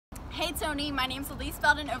Hey Tony, my name's Alese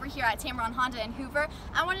Belden over here at Tameron Honda in Hoover.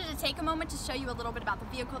 I wanted to take a moment to show you a little bit about the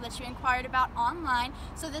vehicle that you inquired about online.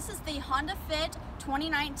 So this is the Honda Fit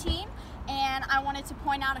 2019, and I wanted to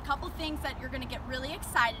point out a couple things that you're going to get really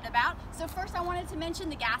excited about. So first I wanted to mention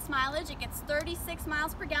the gas mileage. It gets 36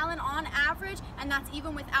 miles per gallon on average, and that's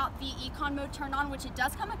even without the Econ mode turned on, which it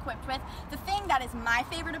does come equipped with. The thing that is my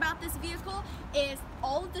favorite about this vehicle is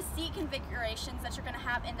all of the seat configurations that you're going to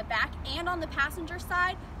have in the back and on the passenger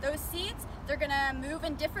side. Those seats, they're going to move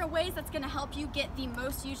in different ways. That's going to help you get the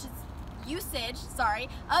most usage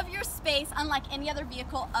of your space, unlike any other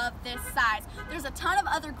vehicle of this size. There's a ton of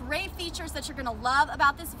other great features that you're going to love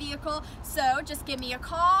about this vehicle, so just give me a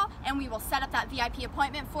call and we will set up that VIP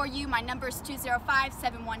appointment for you. My number is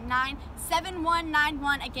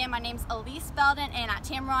 205-719-7191. Again, my name's Alese Belden, and at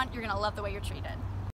Tameron, you're going to love the way you're treated.